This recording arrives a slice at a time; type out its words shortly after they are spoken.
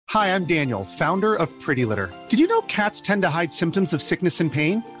Hi, I'm Daniel, founder of Pretty Litter. Did you know cats tend to hide symptoms of sickness and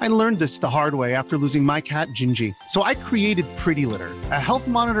pain? I learned this the hard way after losing my cat, Gingy. So I created Pretty Litter, a health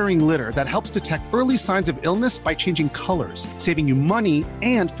monitoring litter that helps detect early signs of illness by changing colors, saving you money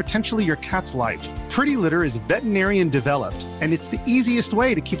and potentially your cat's life. Pretty Litter is veterinarian developed, and it's the easiest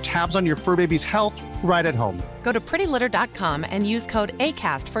way to keep tabs on your fur baby's health right at home. Go to prettylitter.com and use code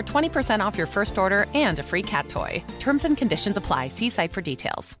ACAST for 20% off your first order and a free cat toy. Terms and conditions apply. See site for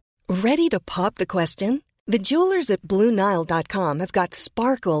details. Ready to pop the question? The jewelers at BlueNile.com have got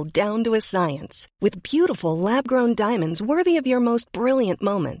sparkle down to a science with beautiful lab-grown diamonds worthy of your most brilliant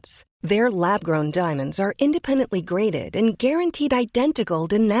moments. Their lab-grown diamonds are independently graded and guaranteed identical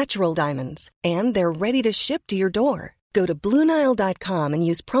to natural diamonds, and they're ready to ship to your door. Go to BlueNile.com and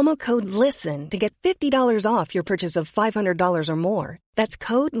use promo code LISTEN to get $50 off your purchase of $500 or more. That's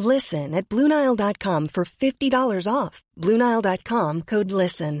code LISTEN at BlueNile.com for $50 off. BlueNile.com, code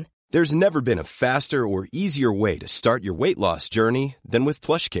LISTEN. There's never been a faster or easier way to start your weight loss journey than with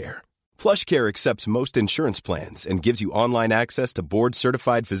PlushCare. PlushCare accepts most insurance plans and gives you online access to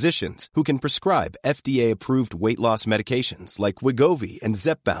board-certified physicians who can prescribe FDA-approved weight loss medications like Wegovy and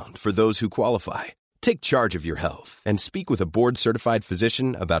Zepbound for those who qualify. Take charge of your health and speak with a board-certified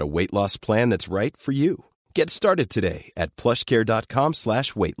physician about a weight loss plan that's right for you. Get started today at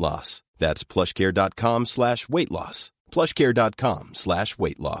plushcare.com/weight loss. That's plushcare.com/weight loss.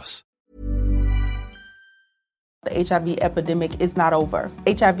 plushcare.com/weight loss. The HIV epidemic is not over.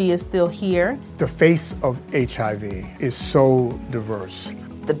 HIV is still here. The face of HIV is so diverse.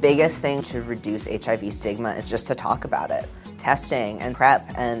 The biggest thing to reduce HIV stigma is just to talk about it. Testing and PrEP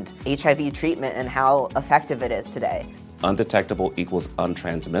and HIV treatment and how effective it is today. Undetectable equals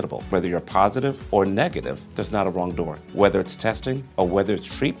untransmittable. Whether you're positive or negative, there's not a wrong door. Whether it's testing or whether it's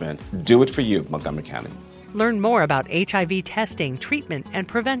treatment, do it for you, Montgomery County. Learn more about HIV testing, treatment, and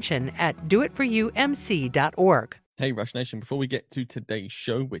prevention at doitforyoumc.org. Hey Rush Nation, before we get to today's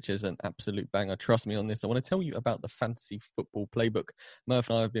show, which is an absolute banger, trust me on this, I want to tell you about the Fantasy Football Playbook. Murph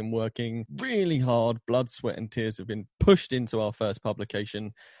and I have been working really hard. Blood, sweat and tears have been pushed into our first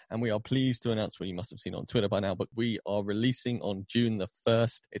publication, and we are pleased to announce, well, you must have seen on Twitter by now, but we are releasing on June the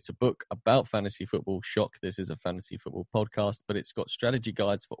 1st. It's a book about fantasy football. Shock, this is a fantasy football podcast, but it's got strategy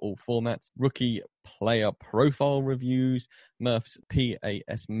guides for all formats, rookie player profile reviews, Murph's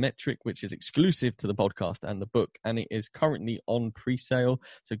PAS metric, which is exclusive to the podcast and the book, and it is currently on pre-sale.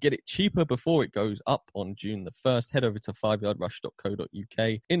 So get it cheaper before it goes up on June the 1st. Head over to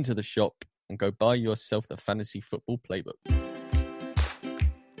 5yardrush.co.uk into the shop and go buy yourself the Fantasy Football Playbook.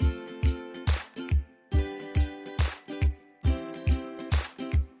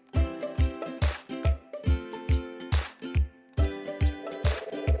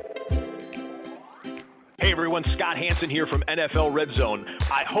 Hey everyone, Scott Hansen here from NFL Red Zone.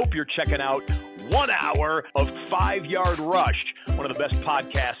 I hope you're checking out 1 hour of 5 Yard Rush, one of the best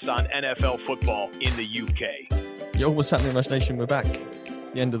podcasts on NFL football in the UK. Yo, what's happening, Rush Nation? We're back.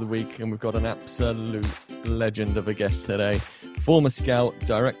 It's the end of the week and we've got an absolute legend of a guest today. Former scout,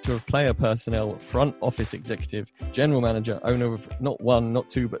 director of player personnel, front office executive, general manager, owner of not one, not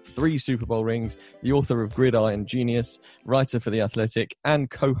two, but 3 Super Bowl rings, the author of Gridiron Genius, writer for The Athletic, and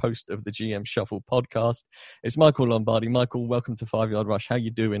co-host of the GM Shuffle podcast. It's Michael Lombardi. Michael, welcome to 5 Yard Rush. How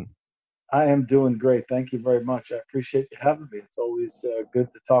you doing? I am doing great. Thank you very much. I appreciate you having me. It's always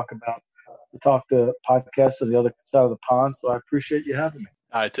good to talk to podcasts on the other side of the pond. So I appreciate you having me.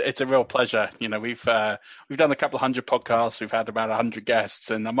 It's a real pleasure. You know, we've done a couple of hundred podcasts. We've had about 100 guests,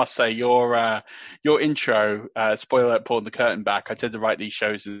 and I must say your intro, spoiler alert, pulling the curtain back. I tend to write these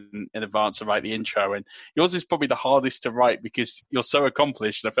shows in advance to write the intro, and yours is probably the hardest to write because you're so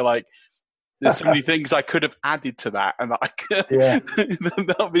accomplished. I feel like there's so many things I could have added to that, and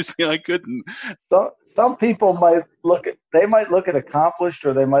obviously I couldn't. So some people might look at accomplished,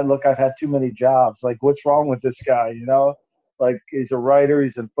 or they might look, I've had too many jobs. Like, what's wrong with this guy? You know? Like, he's a writer,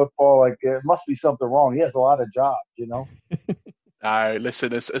 he's in football. Like, it must be something wrong. He has a lot of jobs, you know?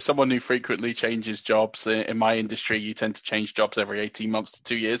 Listen, as someone who frequently changes jobs in my industry, you tend to change jobs every 18 months to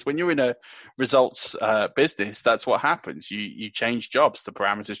 2 years. When you're in a results business, that's what happens. You change jobs. The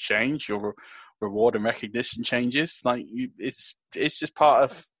parameters change. Your reward and recognition changes. Like, it's just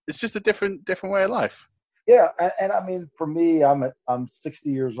it's just a different way of life. Yeah, and I mean, for me, I'm 60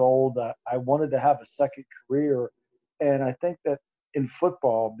 years old. I wanted to have a second career. And I think that in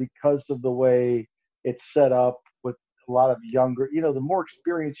football, because of the way it's set up with a lot of younger, you know, the more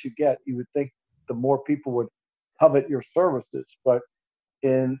experience you get, you would think the more people would covet your services. But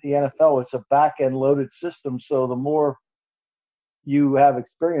in the NFL, it's a back-end loaded system. So the more you have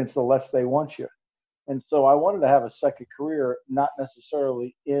experience, the less they want you. And so I wanted to have a second career, not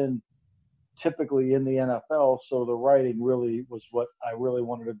necessarily typically in the NFL. So the writing really was what I really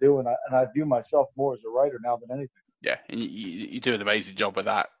wanted to do. And I view myself more as a writer now than anything. Yeah, you do an amazing job with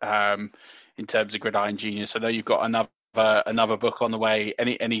that in terms of Gridiron Genius. I know you've got another book on the way.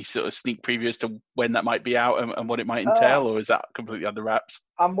 Any sort of sneak preview as to when that might be out and what it might entail, or is that completely under wraps?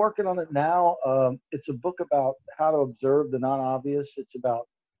 I'm working on it now. It's a book about how to observe the non-obvious. It's about,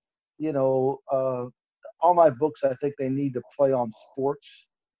 all my books, I think they need to play on sports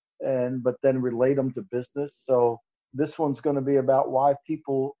but then relate them to business. So this one's going to be about why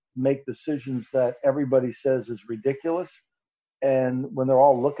people make decisions that everybody says is ridiculous. And when they're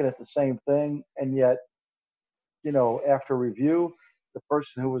all looking at the same thing, and yet, after review, the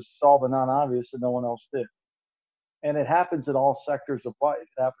person who saw the non-obvious and no one else did. And it happens in all sectors of life.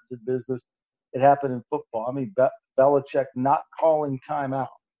 It happens in business. It happened in football. I mean, Belichick not calling timeout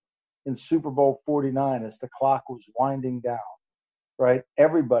in Super Bowl 49 as the clock was winding down, right?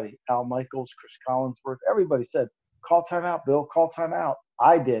 Everybody, Al Michaels, Chris Collinsworth, everybody said, call timeout, Bill, call timeout.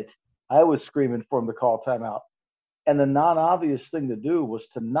 I did. I was screaming for him to call timeout. And the non-obvious thing to do was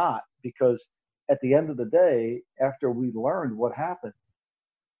to not, because at the end of the day, after we learned what happened,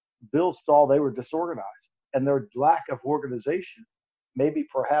 Bill saw they were disorganized, and their lack of organization maybe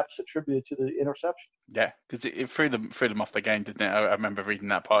perhaps attributed to the interception. Yeah, because it threw them off the game, didn't it? I remember reading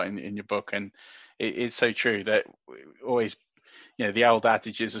that part in your book, and it's so true that always, the old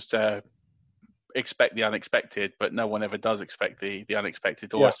adage is just expect the unexpected, but no one ever does expect the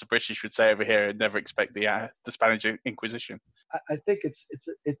unexpected. Or as the British would say over here, never expect the Spanish Inquisition. I think it's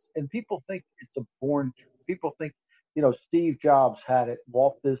and people think it's a born. People think, Steve Jobs had it,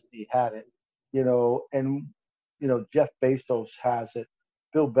 Walt Disney had it, and Jeff Bezos has it,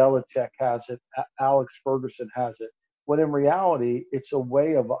 Bill Belichick has it, Alex Ferguson has it. When in reality, it's a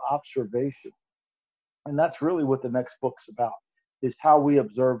way of observation, and that's really what the next book's about: is how we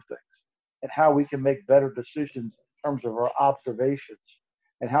observe things and how we can make better decisions in terms of our observations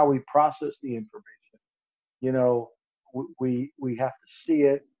and how we process the information. We have to see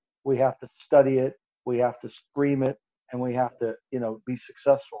it, we have to study it, we have to scream it, and we have to, be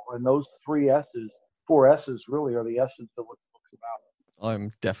successful. And those 4 S's really are the essence of what the book's about.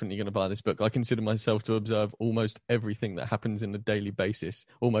 I'm definitely going to buy this book. I consider myself to observe almost everything that happens in a daily basis,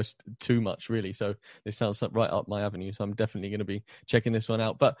 almost too much, really. So this sounds right up my avenue. So I'm definitely going to be checking this one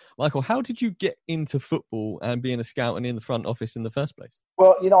out. But Michael, how did you get into football and being a scout and in the front office in the first place?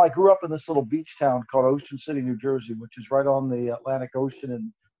 Well, I grew up in this little beach town called Ocean City, New Jersey, which is right on the Atlantic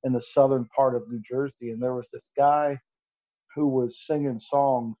Ocean in the southern part of New Jersey. And there was this guy who was singing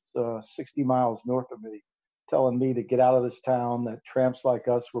songs 60 miles north of me, telling me to get out of this town, that tramps like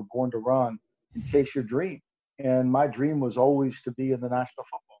us were born to run and chase your dream. And my dream was always to be in the National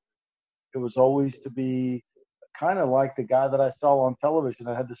Football League. It was always to be kind of like the guy that I saw on television.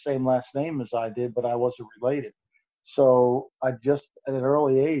 I had the same last name as I did, but I wasn't related. So I just, at an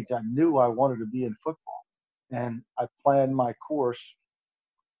early age, I knew I wanted to be in football. And I planned my course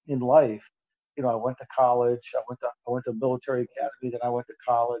in life. I went to college. I went to military academy. Then I went to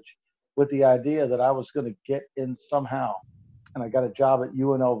college with the idea that I was going to get in somehow. And I got a job at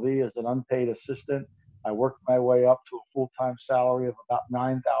UNLV as an unpaid assistant. I worked my way up to a full-time salary of about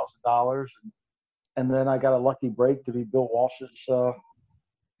 $9,000. And then I got a lucky break to be Bill Walsh's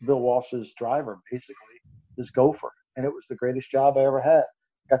driver, basically, this gopher. And it was the greatest job I ever had.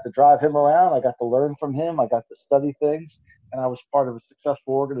 I got to drive him around. I got to learn from him. I got to study things. And I was part of a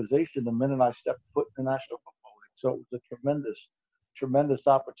successful organization the minute I stepped foot in the National Football League. So it was a tremendous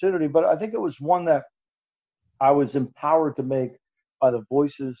opportunity. But I think it was one that I was empowered to make by the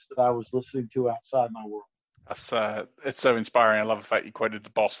voices that I was listening to outside my world. That's it's so inspiring. I love the fact you quoted the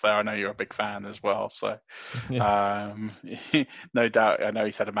boss there. I know you're a big fan as well. So no doubt, I know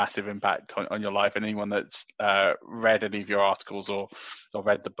he's had a massive impact on your life. And anyone that's read any of your articles or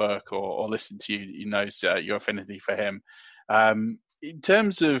read the book or listened to you knows your affinity for him. In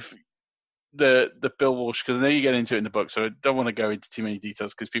terms of the Bill Walsh, because I know you get into it in the book, so I don't want to go into too many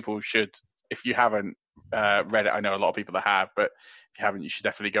details because people should, if you haven't read it, I know a lot of people that have, but if you haven't, you should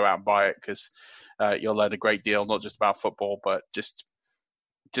definitely go out and buy it because you'll learn a great deal, not just about football, but just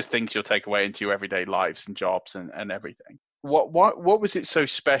things you'll take away into your everyday lives and jobs and everything. What was it so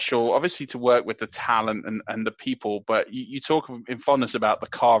special, obviously, to work with the talent and the people, but you talk in fondness about the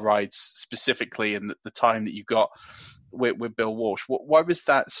car rides specifically and the time that you got with Bill Walsh. Why was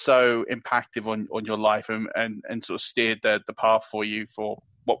that so impactful on your life and sort of steered the path for you for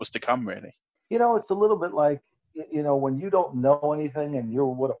what was to come, really? It's a little bit like, when you don't know anything and you're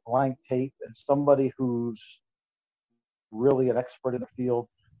with a blank tape and somebody who's really an expert in the field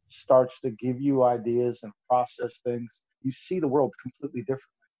starts to give you ideas and process things, you see the world completely differently.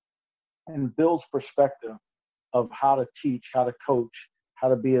 And Bill's perspective of how to teach, how to coach, how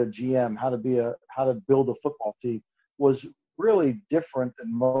to be a GM, how to build a football team was really different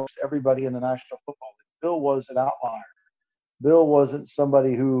than most everybody in the National Football League. Bill was an outlier. Bill wasn't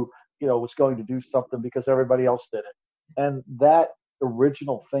somebody who, was going to do something because everybody else did it. And that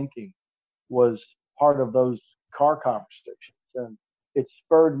original thinking was part of those car conversations. And it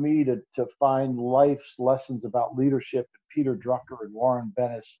spurred me to find life's lessons about leadership in Peter Drucker and Warren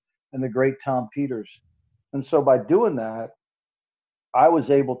Bennis and the great Tom Peters. And so by doing that, I was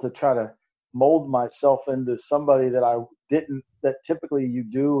able to try to mold myself into somebody that typically you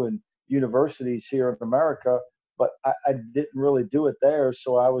do in universities here in America, but I didn't really do it there.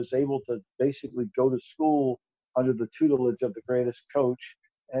 So I was able to basically go to school under the tutelage of the greatest coach,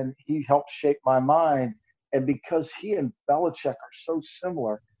 and he helped shape my mind. And because he and Belichick are so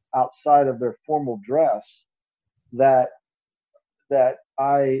similar outside of their formal dress, that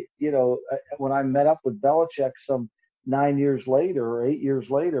I, when I met up with Belichick some 9 years later or 8 years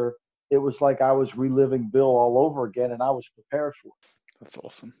later, it was like I was reliving Bill all over again, and I was prepared for it. That's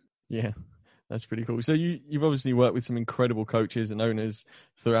awesome. Yeah, that's pretty cool. So you've obviously worked with some incredible coaches and owners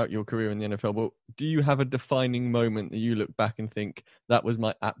throughout your career in the NFL, but do you have a defining moment that you look back and think that was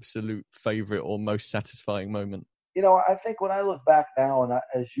my absolute favorite or most satisfying moment? I think when I look back now, and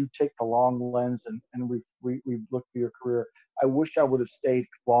as you take the long lens and we look through your career, I wish I would have stayed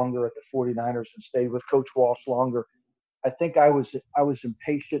longer at the 49ers and stayed with Coach Walsh longer. I think I was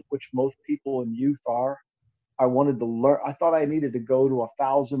impatient, which most people in youth are. I wanted to learn. I thought I needed to go to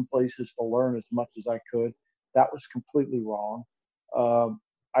 1,000 places to learn as much as I could. That was completely wrong.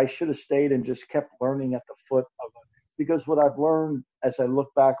 I should have stayed and just kept learning at the foot of it. Because what I've learned as I look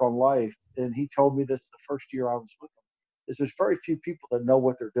back on life, and he told me this the first year I was with him, is there's very few people that know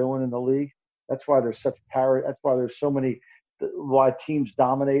what they're doing in the league. That's why there's such parity. That's why there's so many, why teams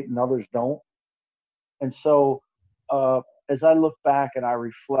dominate and others don't. And so as I look back and I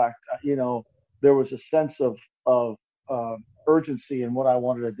reflect, there was a sense of urgency in what I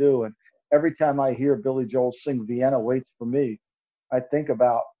wanted to do. And every time I hear Billy Joel sing Vienna Waits for Me, I think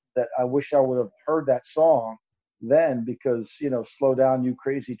about that. I wish I would have heard that song then, because, slow down, you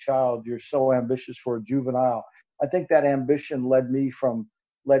crazy child. You're so ambitious for a juvenile. I think that ambition led me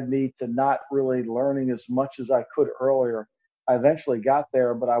to not really learning as much as I could earlier. I eventually got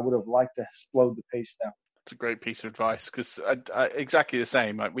there, but I would have liked to slow the pace down. It's a great piece of advice, because exactly the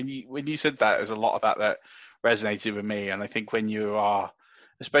same. Like when you said that, there's a lot of that resonated with me. And I think when you are,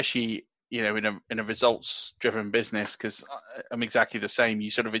 especially in a results driven business, because I'm exactly the same.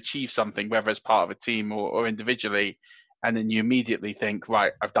 You sort of achieve something, whether it's part of a team or individually, and then you immediately think,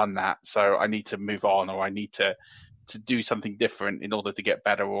 right, I've done that, so I need to move on, or I need to do something different in order to get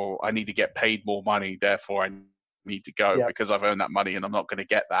better, or I need to get paid more money, therefore I need to go because I've earned that money and I'm not going to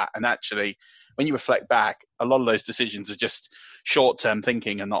get that. And actually, when you reflect back, a lot of those decisions are just short-term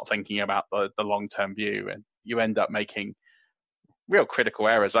thinking and not thinking about the long-term view, and you end up making real critical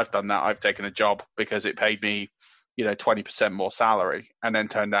errors. I've done that. I've taken a job because it paid me 20% more salary, and then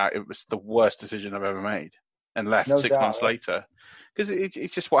turned out it was the worst decision I've ever made, and left 6 months later, because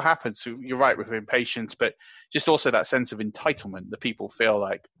it's just what happens. So you're right with impatience, but just also that sense of entitlement that people feel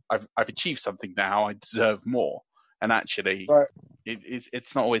like I've achieved something now, I deserve more. And actually,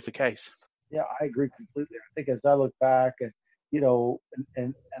 it's not always the case. Yeah, I agree completely. I think as I look back, and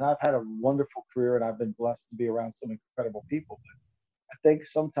and I've had a wonderful career, and I've been blessed to be around some incredible people. But I think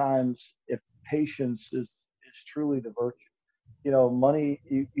sometimes if patience is truly the virtue, money,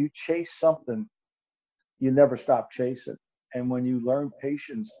 you chase something, you never stop chasing. And when you learn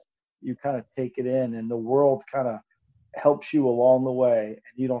patience, you kind of take it in, and the world kind of helps you along the way,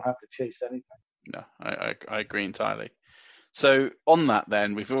 and you don't have to chase anything. No, I agree entirely. So on that,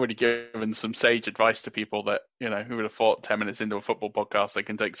 then, we've already given some sage advice to people that, who would have thought 10 minutes into a football podcast, they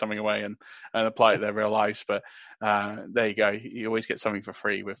can take something away and apply it to their real lives. But there you go. You always get something for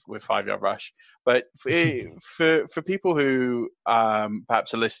free with 5 Yard Rush. But for people who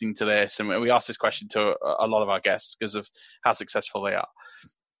perhaps are listening to this, and we ask this question to a lot of our guests because of how successful they are.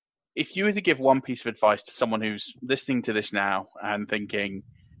 If you were to give one piece of advice to someone who's listening to this now and thinking,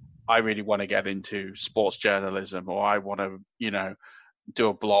 I really want to get into sports journalism, or I want to, do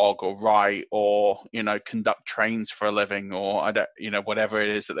a blog or write or, conduct trains for a living, or I don't, whatever it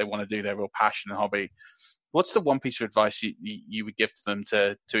is that they want to do, their real passion and hobby. What's the one piece of advice you would give to them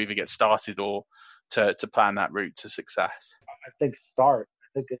to either get started or to plan that route to success? I think start. I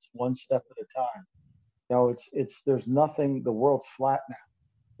think it's one step at a time. There's nothing, the world's flat now.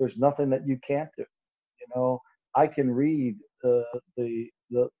 There's nothing that you can't do. I can read the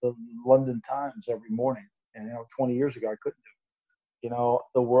the London Times every morning. And 20 years ago, I couldn't do it.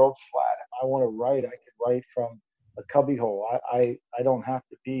 The world's flat. If I want to write, I can write from a cubbyhole. I don't have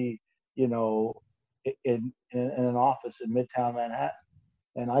to be, in an office in Midtown Manhattan,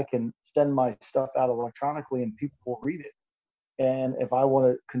 and I can send my stuff out electronically, and people will read it. And if I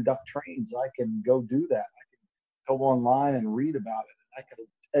want to conduct trains, I can go do that. I can go online and read about it. And I can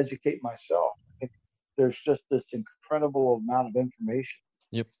educate myself. I think there's just this incredible amount of information.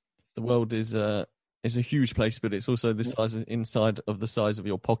 Yep, the world is a huge place, but it's also the size inside of the size of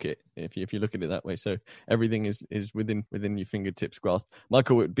your pocket, if you look at it that way. So everything is within your fingertips grasp.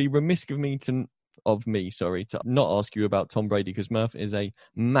 Michael, it would be remiss of me to not ask you about Tom Brady, because Murph is a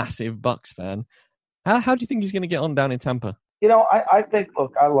massive Bucs fan. How do you think he's going to get on down in Tampa? I think,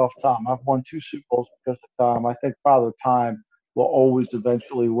 look, I love Tom. I've won 2 Super Bowls because of Tom. I think Father Time will always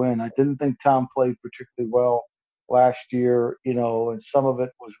eventually win. I didn't think Tom played particularly well last year, and some of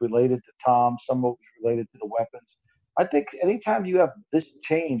it was related to Tom, some of it was related to the weapons. I think anytime you have this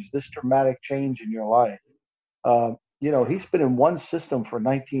dramatic change in your life, he's been in one system for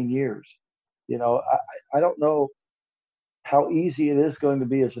 19 years. I don't know how easy it is going to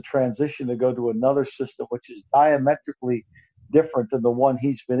be as a transition to go to another system, which is diametrically different than the one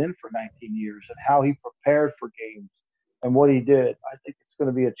he's been in for 19 years, and how he prepared for games and what he did. I think it's going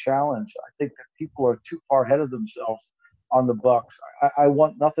to be a challenge. I think that people are too far ahead of themselves on the Bucs. I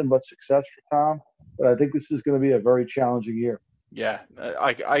want nothing but success for Tom, but I think this is going to be a very challenging year. Yeah,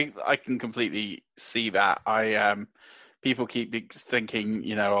 I can completely see that. People keep thinking,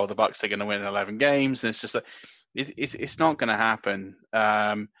 the Bucs are going to win 11 games, and it's just it's not going to happen.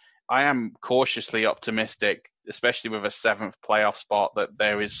 I am cautiously optimistic, especially with a 7th playoff spot, that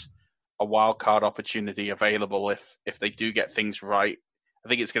there is a wild card opportunity available if they do get things right. I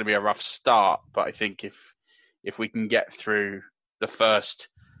think it's going to be a rough start, but I think if we can get through the first,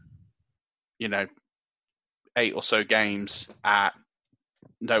 8 or so games at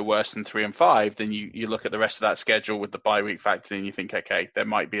no worse than 3-5, then you look at the rest of that schedule with the bye week factor and you think, okay, there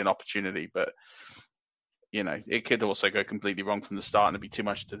might be an opportunity, but it could also go completely wrong from the start and it'd be too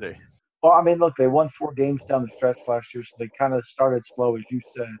much to do. Well, I mean, look, they won 4 games down the stretch last year, so they kind of started slow, as you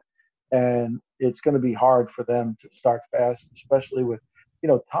said, and it's going to be hard for them to start fast, especially with,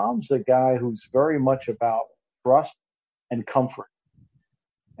 Tom's a guy who's very much about trust and comfort.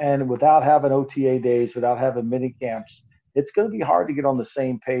 And without having OTA days, without having mini camps, it's going to be hard to get on the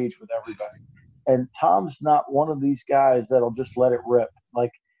same page with everybody. And Tom's not one of these guys that'll just let it rip.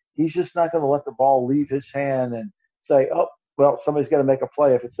 Like, he's just not going to let the ball leave his hand and say, oh, well, somebody's got to make a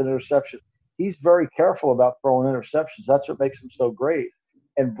play if it's an interception. He's very careful about throwing interceptions. That's what makes him so great.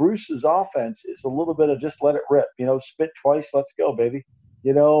 And Bruce's offense is a little bit of just let it rip. Spit twice, let's go, baby.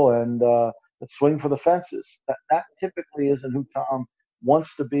 And let's swing for the fences. That typically isn't who Tom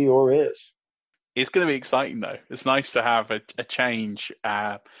wants to be or is. It's going to be exciting, though. It's nice to have a change.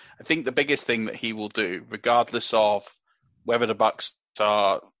 I think the biggest thing that he will do, regardless of whether the Bucs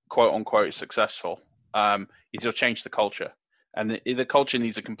are quote-unquote successful, is he'll change the culture. And the culture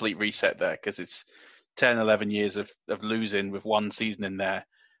needs a complete reset there, because it's 10, 11 years of losing with 1 season in there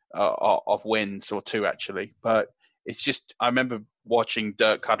of wins, or 2 actually. But it's just, I remember watching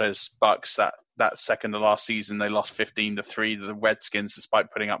Dirk Cutter's Bucs that second to last season. They lost 15-3 to the Redskins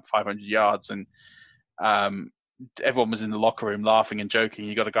despite putting up 500 yards. And everyone was in the locker room laughing and joking.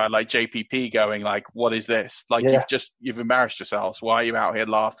 You got a guy like JPP going like, what is this? Like, you've embarrassed yourselves. Why are you out here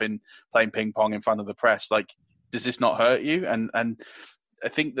laughing, playing ping pong in front of the press? Like, does this not hurt you? And I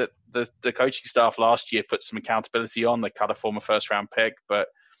think that the coaching staff last year put some accountability on. They cut a former first-round pick. But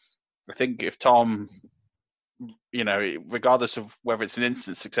I think if Tom, regardless of whether it's an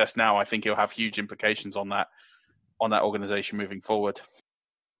instant success now, I think he'll have huge implications on that organization moving forward.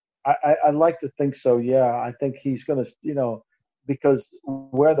 I'd like to think so, yeah. I think he's going to, because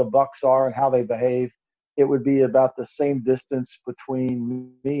where the Bucs are and how they behave, it would be about the same distance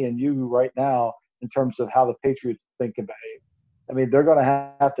between me and you right now in terms of how the Patriots think and behave. I mean, they're going to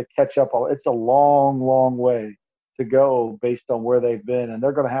have to catch up. It's a long, long way to go based on where they've been, and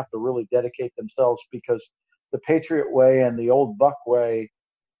they're going to have to really dedicate themselves, because the Patriot way and the old Buck way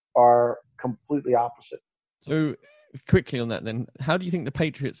are completely opposite. So quickly on that then, how do you think the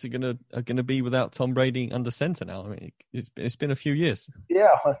Patriots are going to be without Tom Brady under center now? I mean, it's been a few years. Yeah,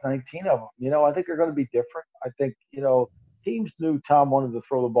 19 of them. I think they're going to be different. I think, teams knew Tom wanted to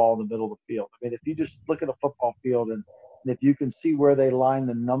throw the ball in the middle of the field. I mean, if you just look at a football field and if you can see where they line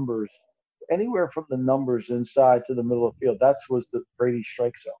the numbers, anywhere from the numbers inside to the middle of the field, that was the Brady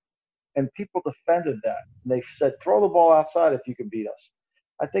strike zone. And people defended that. And they said, throw the ball outside if you can beat us.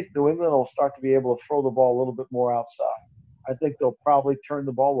 I think New England will start to be able to throw the ball a little bit more outside. I think they'll probably turn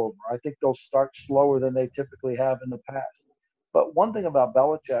the ball over. I think they'll start slower than they typically have in the past. But one thing about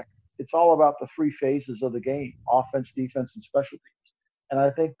Belichick, it's all about the three phases of the game: offense, defense, and special teams. And I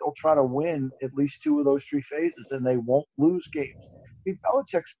think they'll try to win at least two of those three phases, and they won't lose games. I mean,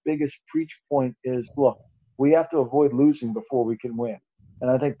 Belichick's biggest preach point is, look, we have to avoid losing before we can win. And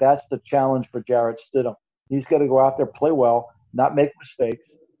I think that's the challenge for Jarrett Stidham. He's got to go out there, play well, not make mistakes,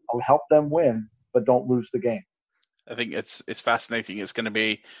 help them win, but don't lose the game. I think it's fascinating. It's going to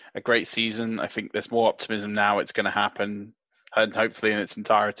be a great season. I think there's more optimism now. It's going to happen, and hopefully in its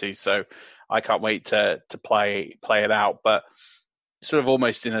entirety. So I can't wait to play it out. But sort of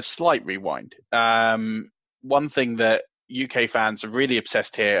almost in a slight rewind, one thing that UK fans are really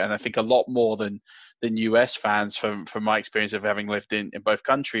obsessed here, and I think a lot more than US fans from my experience of having lived in both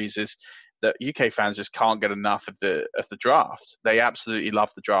countries, is that UK fans just can't get enough of the draft. They absolutely love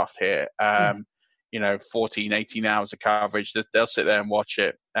the draft here. 14, 18 hours of coverage. They'll sit there and watch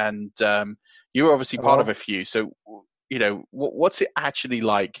it. And you were obviously part of a few. So, what's it actually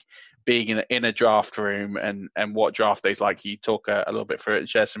like being in a draft room, and what draft day's like? Can you talk a little bit through it and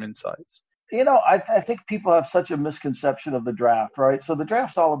share some insights? I think people have such a misconception of the draft, right? So the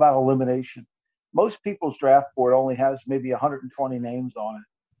draft's all about elimination. Most people's draft board only has maybe 120 names on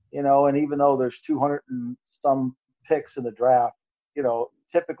it, and even though there's 200 and some picks in the draft,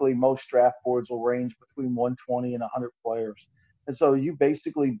 typically most draft boards will range between 120 and 100 players. And so you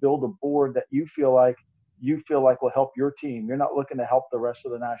basically build a board that you feel like will help your team. You're not looking to help the rest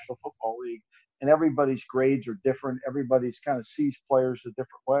of the National Football League. And everybody's grades are different. Everybody's kind of sees players a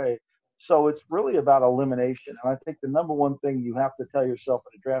different way. So it's really about elimination. And I think the number one thing you have to tell yourself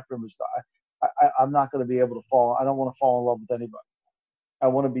in a draft room is I'm not going to be able to I don't want to fall in love with anybody. I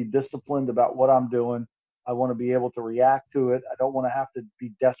want to be disciplined about what I'm doing. I want to be able to react to it. I don't want to have to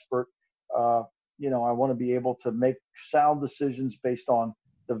be desperate. I want to be able to make sound decisions based on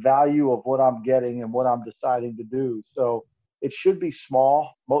the value of what I'm getting and what I'm deciding to do. So it should be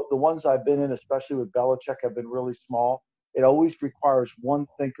small. The ones I've been in, especially with Belichick, have been really small. It always requires one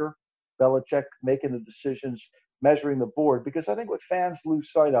thinker, Belichick, making the decisions, measuring the board. Because I think what fans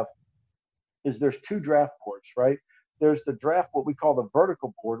lose sight of is there's two draft boards, right? There's the draft, what we call the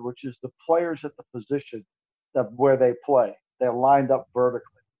vertical board, which is the players at the position where they play. They're lined up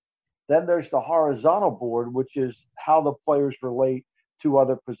vertically. Then there's the horizontal board, which is how the players relate to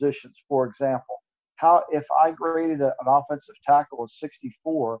other positions. For example, if I graded an offensive tackle at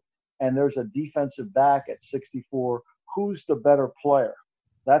 64 and there's a defensive back at 64, who's the better player?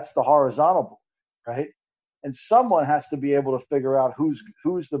 That's the horizontal board, right? And someone has to be able to figure out who's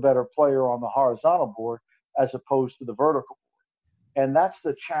the better player on the horizontal board as opposed to the vertical board. And that's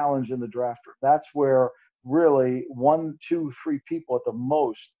the challenge in the draft room. That's where really 1, 2, 3 people at the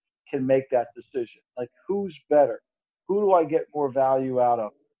most can make that decision. Like, who's better? Who do I get more value out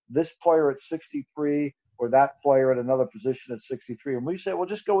of? This player at 63 or that player at another position at 63? And we say, well,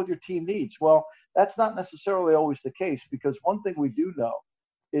 just go with your team needs. Well, that's not necessarily always the case, because one thing we do know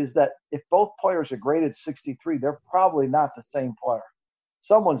is that if both players are graded 63, they're probably not the same player.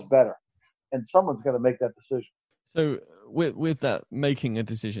 Someone's better, and someone's going to make that decision. So with that making a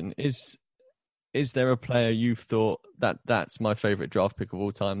decision, is there a player you've thought that's my favorite draft pick of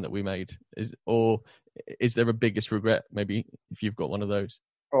all time that we made? Or is there a biggest regret, maybe, if you've got one of those?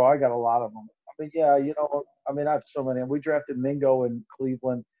 Oh, I got a lot of them. I mean, yeah, I have so many. We drafted Mingo in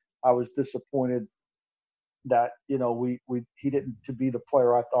Cleveland. I was disappointed that, he didn't to be the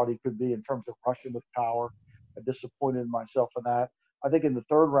player I thought he could be in terms of rushing with power. I disappointed myself in that. I think in the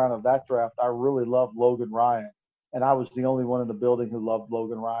third round of that draft, I really loved Logan Ryan. And I was the only one in the building who loved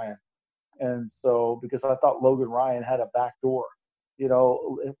Logan Ryan. And so, because I thought Logan Ryan had a back door.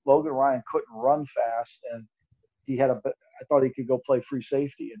 If Logan Ryan couldn't run fast, and I thought he could go play free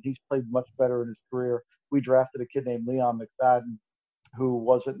safety, and he's played much better in his career. We drafted a kid named Leon McFadden, who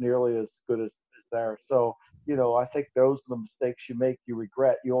wasn't nearly as good as there. So, I think those are the mistakes you make, you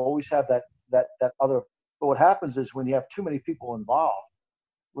regret. You always have that other. But what happens is when you have too many people involved,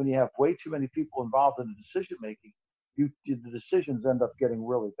 when you have way too many people involved in the decision making, the decisions end up getting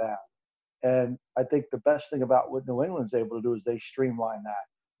really bad. And I think the best thing about what New England's able to do is they streamline that.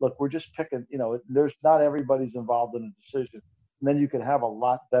 Look, we're just picking, there's not everybody's involved in a decision. And then you can have a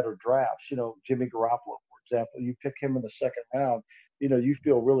lot better drafts. Jimmy Garoppolo, for example, you pick him in the second round, you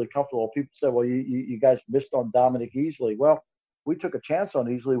feel really comfortable. People say, well, you guys missed on Dominic Easley. Well, we took a chance on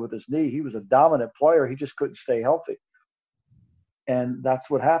Easley with his knee. He was a dominant player. He just couldn't stay healthy. And that's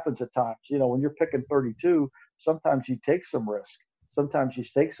what happens at times. When you're picking 32, sometimes you take some risk. Sometimes you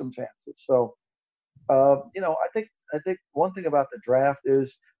take some chances. So, I think one thing about the draft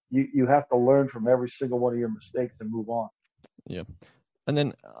is you have to learn from every single one of your mistakes and move on. Yeah. And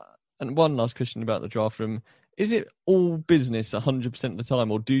then, and one last question about the draft room. Is it all business 100% of the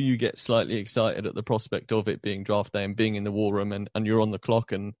time, or do you get slightly excited at the prospect of it being draft day and being in the war room and you're on the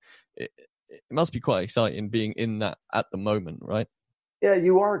clock? And it must be quite exciting being in that at the moment, right? Yeah,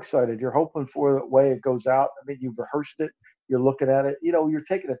 you are excited. You're hoping for the way it goes out. I mean, you've rehearsed it. You're looking at it. You know, you're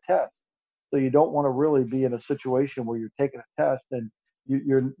taking a test. So you don't want to really be in a situation where you're taking a test and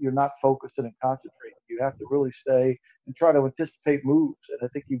you're not focusing and concentrating. You have to really stay and try to anticipate moves. And I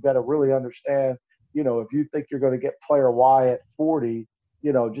think you've got to really understand, you know, if you think you're going to get player Y at 40,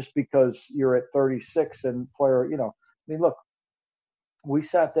 you know, just because you're at 36 and player, you know, I mean, look, we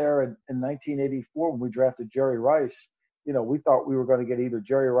sat there in 1984 when we drafted Jerry Rice. You know, we thought we were going to get either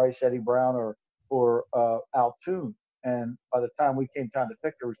Jerry Rice, Eddie Brown, or Al Toon. And by the time we came time to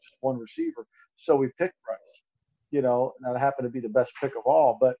pick, there was just one receiver. So we picked Rice. You know, and that happened to be the best pick of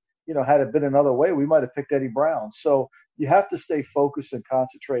all. But, you know, had it been another way, we might have picked Eddie Brown. So you have to stay focused and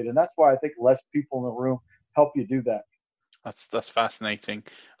concentrate. And that's why I think less people in the room help you do that. That's fascinating.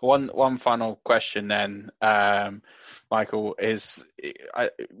 One final question then, Michael, is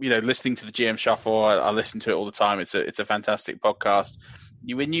listening to the GM Shuffle. I listen to it all the time. It's a fantastic podcast.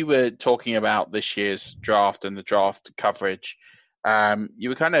 When you were talking about this year's draft and the draft coverage, you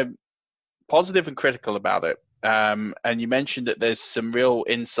were kind of positive and critical about it, and you mentioned that there's some real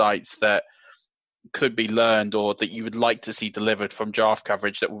insights that could be learned or that you would like to see delivered from draft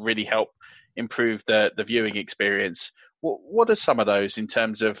coverage that will really help improve the viewing experience. What are some of those in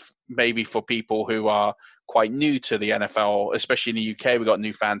terms of maybe for people who are quite new to the NFL, especially in the UK? We've got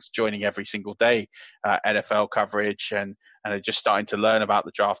new fans joining every single day, NFL coverage, and are just starting to learn about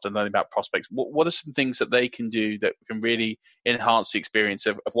the draft and learning about prospects. What are some things that they can do that can really enhance the experience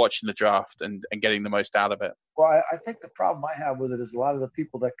of watching the draft and getting the most out of it? Well, I think the problem I have with it is a lot of the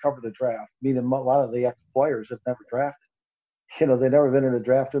people that cover the draft, meaning a lot of the ex-players, have never drafted. You know, they've never been in a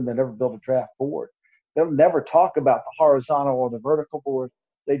draft room. They never built a draft board. They'll never talk about the horizontal or the vertical board.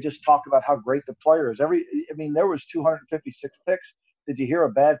 They just talk about how great the player is. There was 256 picks. Did you hear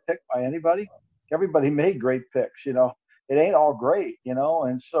a bad pick by anybody? Everybody made great picks. You know, it ain't all great. You know,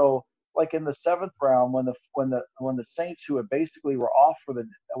 and so like in the 7th round, when the Saints, who had basically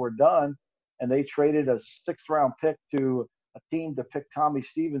were done, and they traded a 6th round pick to a team to pick Tommy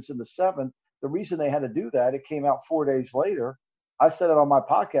Stevens in the 7th. The reason they had to do that, it came out 4 days later. I said it on my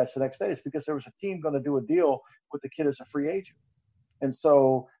podcast the next day. It's because there was a team going to do a deal with the kid as a free agent. And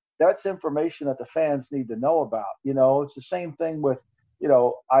so that's information that the fans need to know about. You know, it's the same thing with, you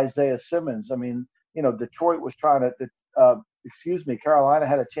know, Isaiah Simmons. I mean, you know, Detroit was trying to, Carolina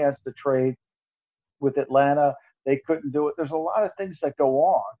had a chance to trade with Atlanta. They couldn't do it. There's a lot of things that go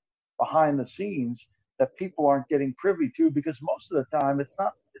on behind the scenes that people aren't getting privy to because most of the time it's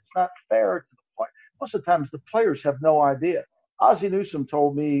not fair to the player. Most of the times the players have no idea. Ozzie Newsome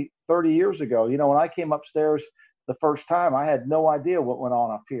told me 30 years ago, you know, when I came upstairs the first time, I had no idea what went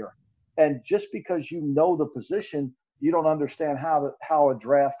on up here. And just because you know the position, you don't understand how a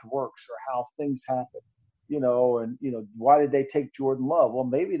draft works or how things happen, you know, and, you know, why did they take Jordan Love? Well,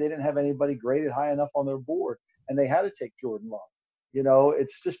 maybe they didn't have anybody graded high enough on their board and they had to take Jordan Love. You know,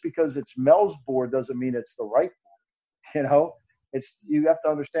 it's just because it's Mel's board doesn't mean it's the right board. You know, you have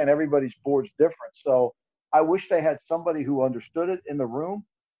to understand everybody's board's different. So I wish they had somebody who understood it in the room,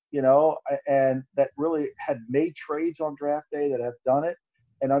 you know, and that really had made trades on draft day, that have done it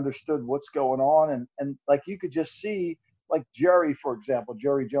and understood what's going on. And like you could just see, like Jerry, for example,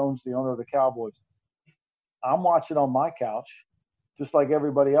 Jerry Jones, the owner of the Cowboys. I'm watching on my couch, just like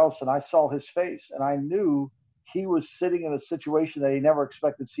everybody else, and I saw his face, and I knew he was sitting in a situation that he never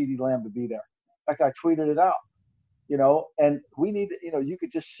expected CeeDee Lamb to be there. In fact, I tweeted it out. You know, and we need to, you know, you could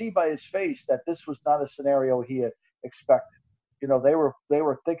just see by his face that this was not a scenario he had expected. You know, they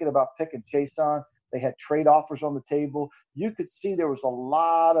were thinking about picking Chason. They had trade offers on the table. You could see there was a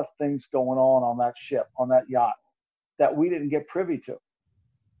lot of things going on that ship, on that yacht, that we didn't get privy to.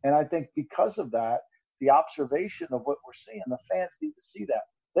 And I think because of that, the observation of what we're seeing, the fans need to see that.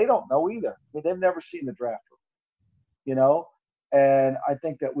 They don't know either. I mean, they've never seen the draft room, you know, and I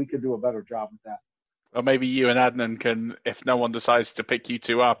think that we could do a better job with that. Or maybe you and Adnan can, if no one decides to pick you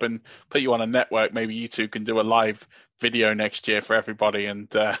two up and put you on a network, maybe you two can do a live video next year for everybody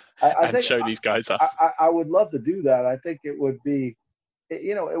and show these guys up. I would love to do that. I think it would be,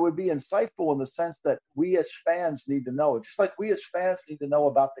 you know, it would be insightful in the sense that we as fans need to know, just like we as fans need to know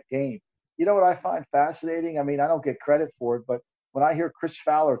about the game. You know what I find fascinating? I mean, I don't get credit for it, but when I hear Chris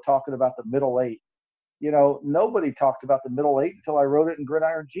Fowler talking about the middle eight, you know, nobody talked about the middle eight until I wrote it in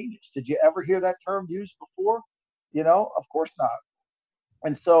Gridiron Genius. Did you ever hear that term used before? You know, of course not.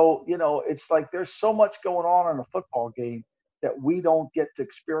 And so, you know, it's like there's so much going on in a football game that we don't get to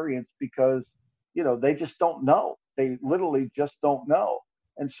experience because, they just don't know. They literally just don't know.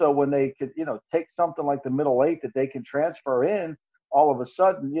 And so when they could, take something like the middle eight that they can transfer in, all of a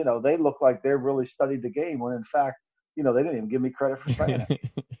sudden, they look like they're really studied the game when in fact, they didn't even give me credit for saying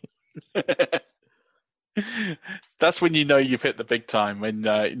it. That's when you've hit the big time, when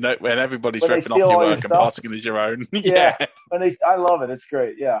everybody's ripping off your work and passing it as your own. Yeah. I love it. It's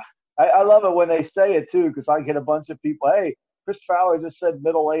great. Yeah. I love it when they say it too, because I get a bunch of people, hey, Chris Fowler just said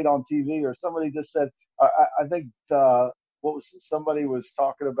middle eight on TV, or somebody just said, I think, somebody was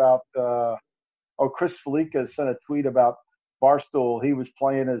talking about, Chris Felica sent a tweet about Barstool. He was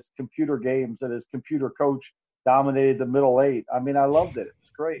playing his computer games and his computer coach dominated the middle eight. I mean, I loved it.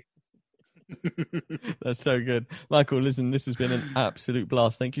 It's great. That's so good. Michael, listen, this has been an absolute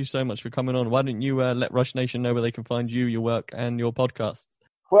blast. Thank you so much for coming on. Why don't you let Rush Nation know where they can find you, your work, and your podcast?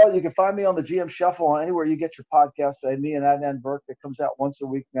 Well, you can find me on the GM Shuffle, anywhere you get your podcast. Me and Adnan Burke, that comes out once a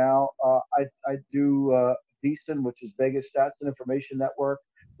week now. I do VSiN, which is Vegas Stats and Information Network,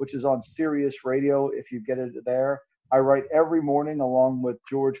 which is on Sirius Radio if you get it there. I write every morning along with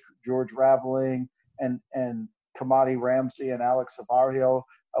George Raveling and Kamadi Ramsey and Alex Savario.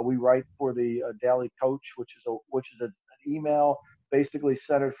 We write for the Daily Coach, which is an email basically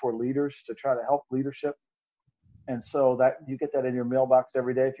centered for leaders to try to help leadership. And so that you get that in your mailbox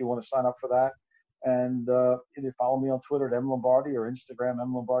every day if you want to sign up for that. And you follow me on Twitter at M Lombardi or Instagram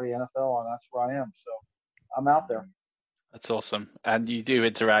M Lombardi NFL, and that's where I am. So I'm out there. That's awesome. And you do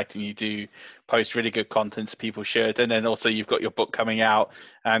interact and you do post really good content, so people should. And then also you've got your book coming out,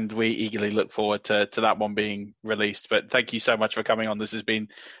 and we eagerly look forward to that one being released. But thank you so much for coming on. This has been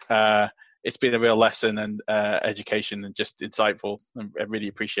it's been a real lesson and education and just insightful. I really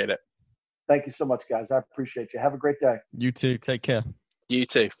appreciate it. Thank you so much, guys. I appreciate you. Have a great day. You too. Take care. You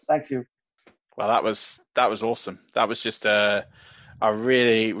too. Thank you. Well, that was awesome. That was just a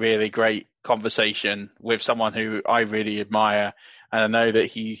really, really great conversation with someone who I really admire, and I know that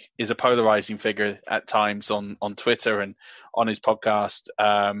he is a polarizing figure at times on Twitter and on his podcast.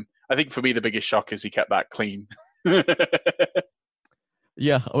 I think for me the biggest shock is he kept that clean.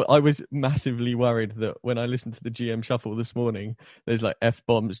 Yeah, I was massively worried that when I listened to the GM Shuffle this morning, there's like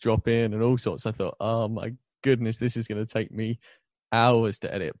F-bombs drop in and all sorts. I thought, oh my goodness, this is going to take me hours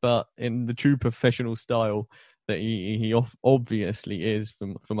to edit. But in the true professional style that he obviously is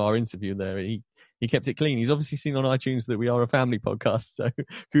from our interview there, he kept it clean. He's obviously seen on iTunes that we are a family podcast, so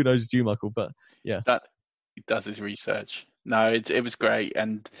kudos to you, Michael. But yeah, that he does his research. No, it was great,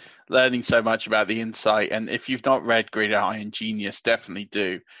 and learning so much about the insight. And if you've not read Gridiron Genius, definitely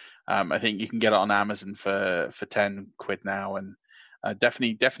do. I think you can get it on Amazon for £10 now, and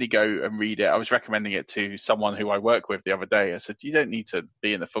definitely go and read it. I was recommending it to someone who I work with the other day. I said, you don't need to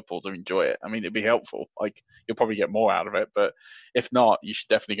be in the football to enjoy it. I mean, it'd be helpful. Like, you'll probably get more out of it, but if not, you should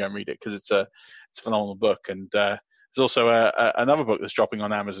definitely go and read it because it's a phenomenal book. And there's also another book that's dropping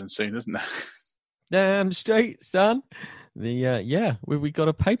on Amazon soon, isn't there? Damn straight, son. We got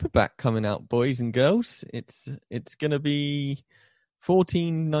a paperback coming out, boys and girls. It's gonna be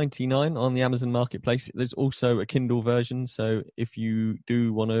 $14.99 on the Amazon Marketplace. There's also a Kindle version, so if you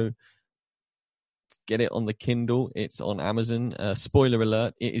do want to get it on the Kindle, it's on Amazon. Spoiler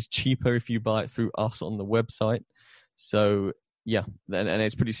alert, it is cheaper if you buy it through us on the website. So yeah, and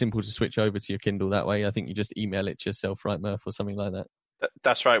it's pretty simple to switch over to your Kindle that way. I think you just email it to yourself, right, Murph, or something like that.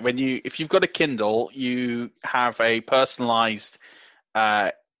 That's right. If you've got a Kindle, you have a personalized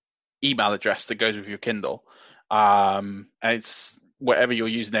email address that goes with your Kindle. And it's whatever your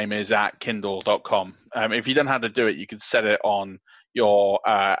username is at kindle.com. If you don't know how to do it, you can set it on your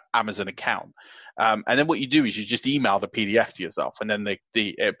Amazon account. And then what you do is you just email the PDF to yourself, and then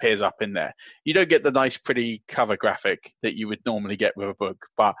it appears up in there. You don't get the nice, pretty cover graphic that you would normally get with a book.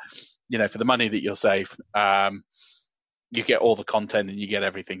 But, for the money that you'll save, you get all the content and you get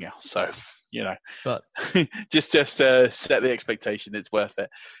everything else. So, but just set the expectation. It's worth it.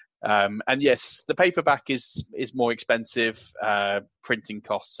 And yes, the paperback is more expensive, printing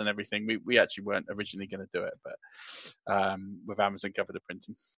costs and everything. We actually weren't originally going to do it, but with Amazon cover the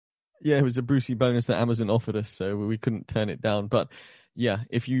printing. Yeah, it was a Brucey bonus that Amazon offered us, so we couldn't turn it down. But yeah,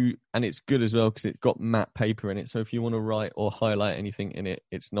 and it's good as well because it's got matte paper in it. So if you want to write or highlight anything in it,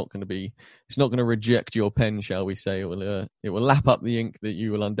 it's not going to reject your pen, shall we say? It will lap up the ink that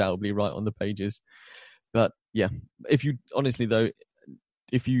you will undoubtedly write on the pages. But yeah, if you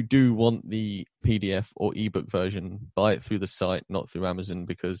do want the PDF or ebook version, buy it through the site, not through Amazon,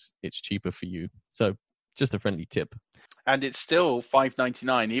 because it's cheaper for you. So just a friendly tip. And it's still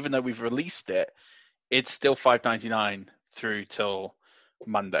 $5.99, even though we've released it. It's still $5.99 through till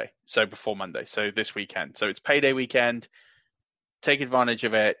Monday, so before Monday, so this weekend. So it's payday weekend. take advantage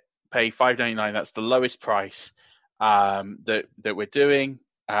of it. Pay $5.99. That's the lowest price that we're doing.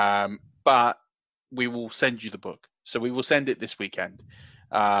 But we will send you the book. So we will send it this weekend.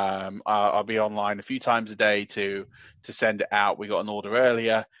 I'll be online a few times a day to send it out. We got an order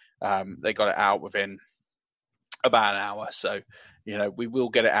earlier. They got it out within about an hour. So, we will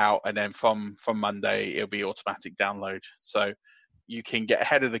get it out, and then from Monday it'll be automatic download. So you can get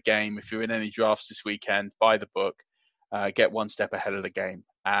ahead of the game if you're in any drafts this weekend. Buy the book, get one step ahead of the game,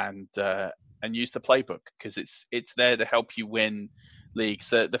 and use the playbook, because it's there to help you win leagues.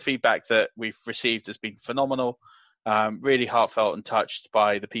 The feedback that we've received has been phenomenal. Really heartfelt and touched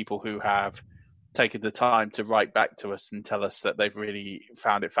by the people who have taken the time to write back to us and tell us that they've really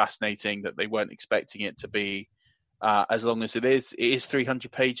found it fascinating, that they weren't expecting it to be as long as it is. It is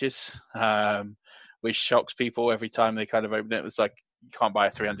 300 pages, which shocks people every time they kind of open it. It's like, you can't buy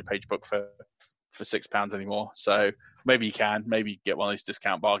a 300-page book for £6 anymore. So maybe you can. Maybe get one of those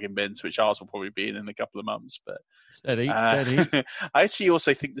discount bargain bins, which ours will probably be in a couple of months. But steady. I actually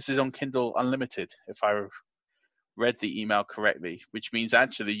also think this is on Kindle Unlimited, if I read the email correctly, which means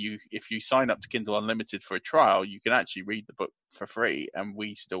actually if you sign up to Kindle Unlimited for a trial, you can actually read the book for free, and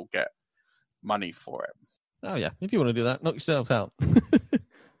we still get money for it. Oh yeah, if you want to do that, knock yourself out.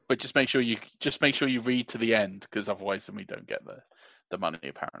 But just make sure you read to the end, because otherwise then we don't get the money,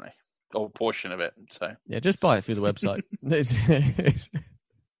 apparently, or a portion of it. So yeah, just buy it through the website.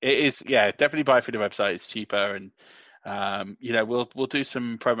 It is, yeah, definitely buy it through the website. It's cheaper, and we'll do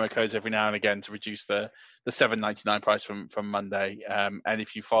some promo codes every now and again to reduce the $7.99 price from Monday. And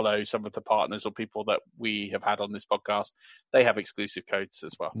if you follow some of the partners or people that we have had on this podcast, they have exclusive codes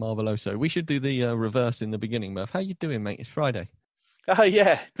as well. Marveloso. We should do the reverse in the beginning, Murph. How you doing, mate? It's Friday. Oh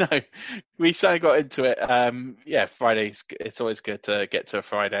yeah, no, we certainly got into it. Fridays. It's always good to get to a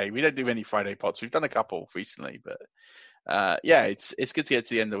Friday. We don't do many Friday pods. We've done a couple recently, but it's good to get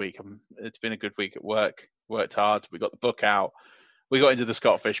to the end of the week. It's been a good week at work. Worked hard. We got the book out. We got into the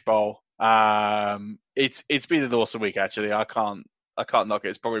Scott Fish Bowl. It's been an awesome week, actually. I can't knock it.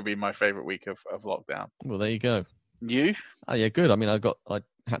 It's probably been my favorite week of lockdown. Well, there you go. You? Oh yeah, good. I mean, I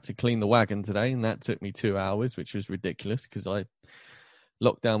had to clean the wagon today, and that took me 2 hours, which was ridiculous because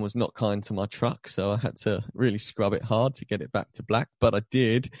lockdown was not kind to my truck, so I had to really scrub it hard to get it back to black. But I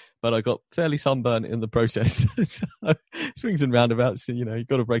did. But I got fairly sunburnt in the process. So swings and roundabouts. You've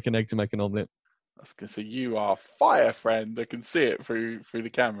got to break an egg to make an omelette. I was going to say, you are fire, friend. I can see it through the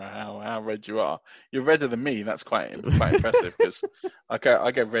camera how red you are. You're redder than me. That's quite impressive, because I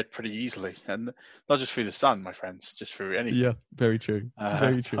get red pretty easily, and not just through the sun, my friends, just through anything. Yeah, very true.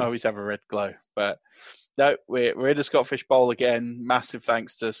 Very true. I always have a red glow. But no, we're in the Scott Fish Bowl again. Massive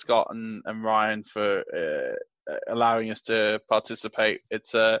thanks to Scott and Ryan for allowing us to participate.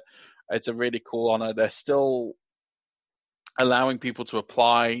 It's a really cool honor. They're still allowing people to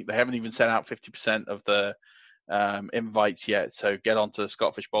apply. They haven't even sent out 50% of the invites yet. So get onto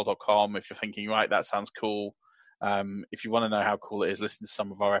scottfishbowl.com if you're thinking, right, that sounds cool. If you want to know how cool it is, listen to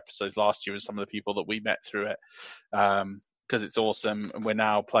some of our episodes last year and some of the people that we met through it, because it's awesome. And we're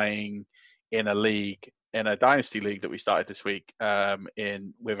now playing in a dynasty league that we started this week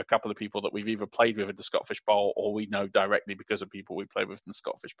with a couple of people that we've either played with in the Scott Fish Bowl, or we know directly because of people we played with in the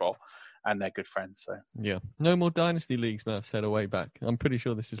Scott Fish Bowl, and they're good friends. So yeah, no more dynasty leagues, Murph said a way back. I'm pretty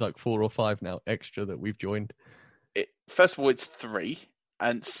sure this is like 4 or 5 now extra that we've joined. First of all, it's 3,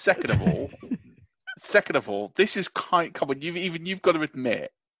 and second of all, this is come on, you've got to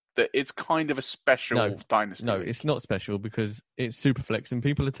admit that it's kind of a special dynasty. No, it's not special, because it's Superflex and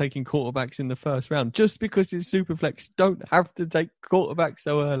people are taking quarterbacks in the first round. Just because it's Superflex, don't have to take quarterbacks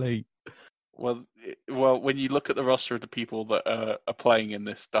so early. Well, when you look at the roster of the people that are playing in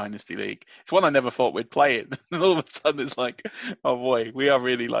this dynasty league, it's one I never thought we'd play it. And all of a sudden it's like, oh boy, we are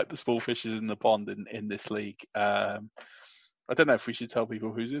really like the small fishes in the pond in this league. I don't know if we should tell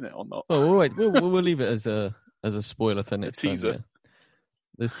people who's in it or not. Oh, all right. We'll leave it as a spoiler for next teaser. Time. Yeah.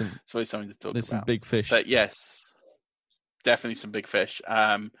 There's something to talk about. There's some big fish. But yes, definitely some big fish.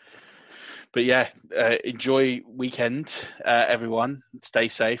 But yeah, enjoy weekend, everyone. Stay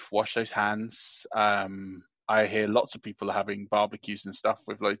safe. Wash those hands. I hear lots of people are having barbecues and stuff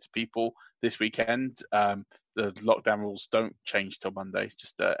with loads of people this weekend. The lockdown rules don't change till Monday.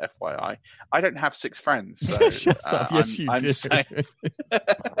 Just FYI. I don't have 6 friends. So, Shut up. Yes, you do. Safe.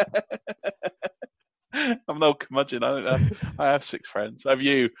 I'm no curmudgeon. I have 6 friends. I have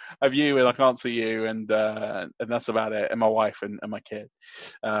you, and I can't see you, and that's about it. And my wife and my kid.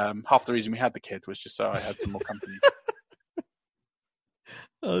 Half the reason we had the kid was just so I had some more company.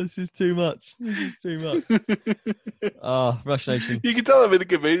 Oh, this is too much. Rush Nation. You can tell I'm in a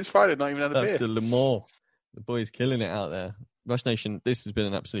good mood. It's Friday, not even had a beer. Absolutely more. The boy's killing it out there. Rush Nation, this has been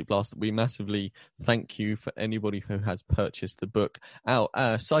an absolute blast. We massively thank you for anybody who has purchased the book.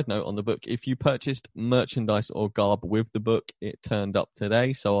 Side note on the book, if you purchased merchandise or garb with the book, it turned up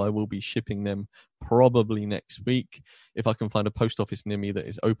today, so I will be shipping them probably next week if I can find a post office near me that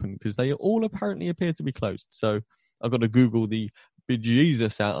is open, because they all apparently appear to be closed. So I've got to Google the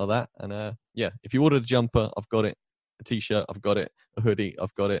bejesus out of that. And if you ordered a jumper, I've got it. A t-shirt, I've got it. A hoodie,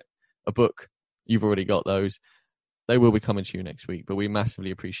 I've got it. A book, you've already got those. They will be coming to you next week, but we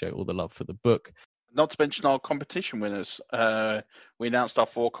massively appreciate all the love for the book. Not to mention our competition winners. We announced our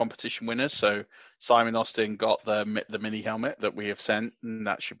 4 competition winners. So Simon Austin got the mini helmet that we have sent, and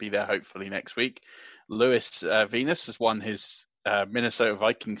that should be there hopefully next week. Lewis Venus has won his Minnesota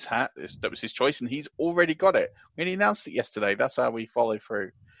Vikings hat. That was his choice, and he's already got it. We only announced it yesterday. That's how we follow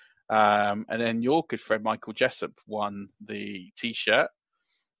through. And then your good friend Michael Jessup won the T-shirt.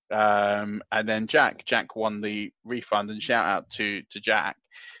 And then Jack won the refund, and shout out to Jack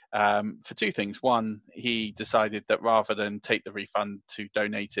for 2 things. One, he decided that rather than take the refund, to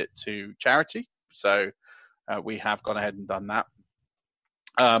donate it to charity. So we have gone ahead and done that.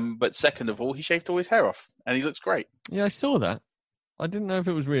 But second of all, he shaved all his hair off, and he looks great. Yeah, I saw that. I didn't know if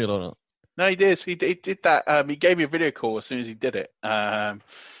it was real or not. No, he did. He did that. He gave me a video call as soon as he did it.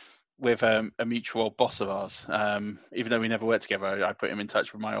 With a mutual boss of ours. Even though we never worked together, I put him in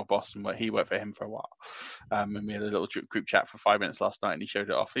touch with my old boss, and he worked for him for a while. And we had a little group chat for 5 minutes last night, and he showed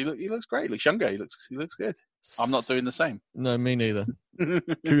it off. He looks great. He looks younger. He looks good. I'm not doing the same. No, me neither.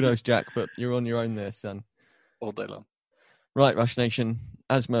 Kudos, Jack, but you're on your own there, son. All day long. Right, Rush Nation.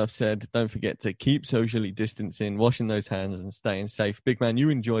 As Murph said, don't forget to keep socially distancing, washing those hands, and staying safe. Big man, you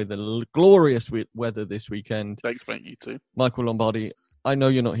enjoy the glorious weather this weekend. Thanks, mate. You too. Michael Lombardi, I know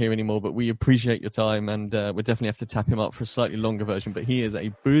you're not here anymore, but we appreciate your time, and we'll definitely have to tap him up for a slightly longer version, but he is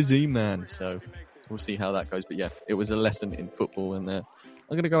a busy man, so we'll see how that goes. But yeah, it was a lesson in football, and I'm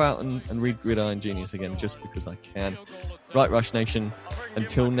going to go out and read Gridiron Genius again just because I can. Right, Rush Nation,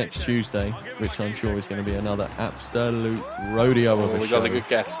 until next Tuesday, which I'm sure is going to be another absolute rodeo of a show. We got a good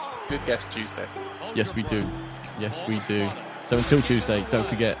guest. Good guest Tuesday. Yes, we do. Yes, we do. So until Tuesday, don't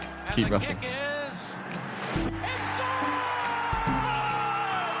forget, keep rushing.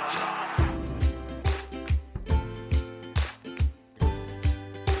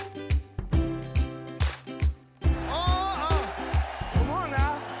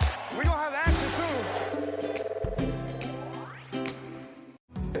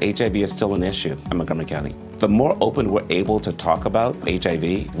 HIV is still an issue in Montgomery County. The more open we're able to talk about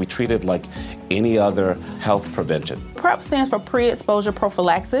HIV, we treat it like any other health prevention. PrEP stands for pre-exposure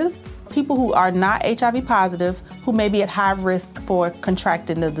prophylaxis. People who are not HIV positive, who may be at high risk for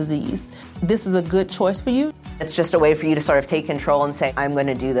contracting the disease. This is a good choice for you. It's just a way for you to sort of take control and say, I'm going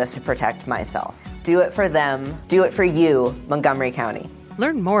to do this to protect myself. Do it for them. Do it for you, Montgomery County.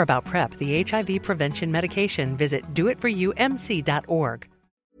 Learn more about PrEP, the HIV prevention medication. Visit doitforyoumc.org.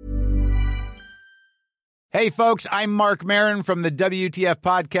 Hey, folks, I'm Mark Maron from the WTF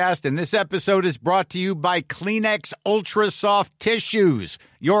Podcast, and this episode is brought to you by Kleenex Ultra Soft Tissues,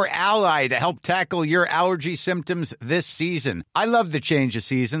 your ally to help tackle your allergy symptoms this season. I love the change of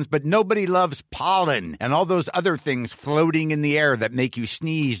seasons, but nobody loves pollen and all those other things floating in the air that make you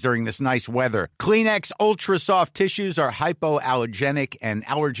sneeze during this nice weather. Kleenex Ultra Soft Tissues are hypoallergenic and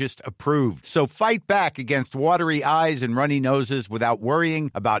allergist approved, so fight back against watery eyes and runny noses without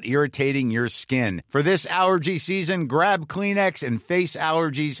worrying about irritating your skin. For this allergy season, grab Kleenex and face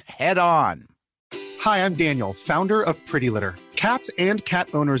allergies head on. Hi, I'm Daniel, founder of Pretty Litter. Cats and cat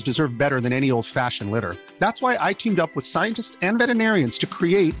owners deserve better than any old-fashioned litter. That's why I teamed up with scientists and veterinarians to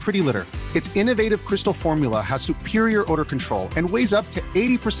create Pretty Litter. Its innovative crystal formula has superior odor control and weighs up to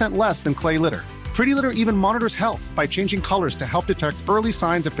 80% less than clay litter. Pretty Litter even monitors health by changing colors to help detect early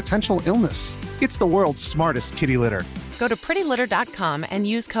signs of potential illness. It's the world's smartest kitty litter. Go to prettylitter.com and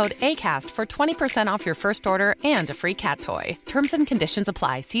use code ACAST for 20% off your first order and a free cat toy. Terms and conditions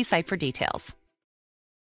apply. See site for details.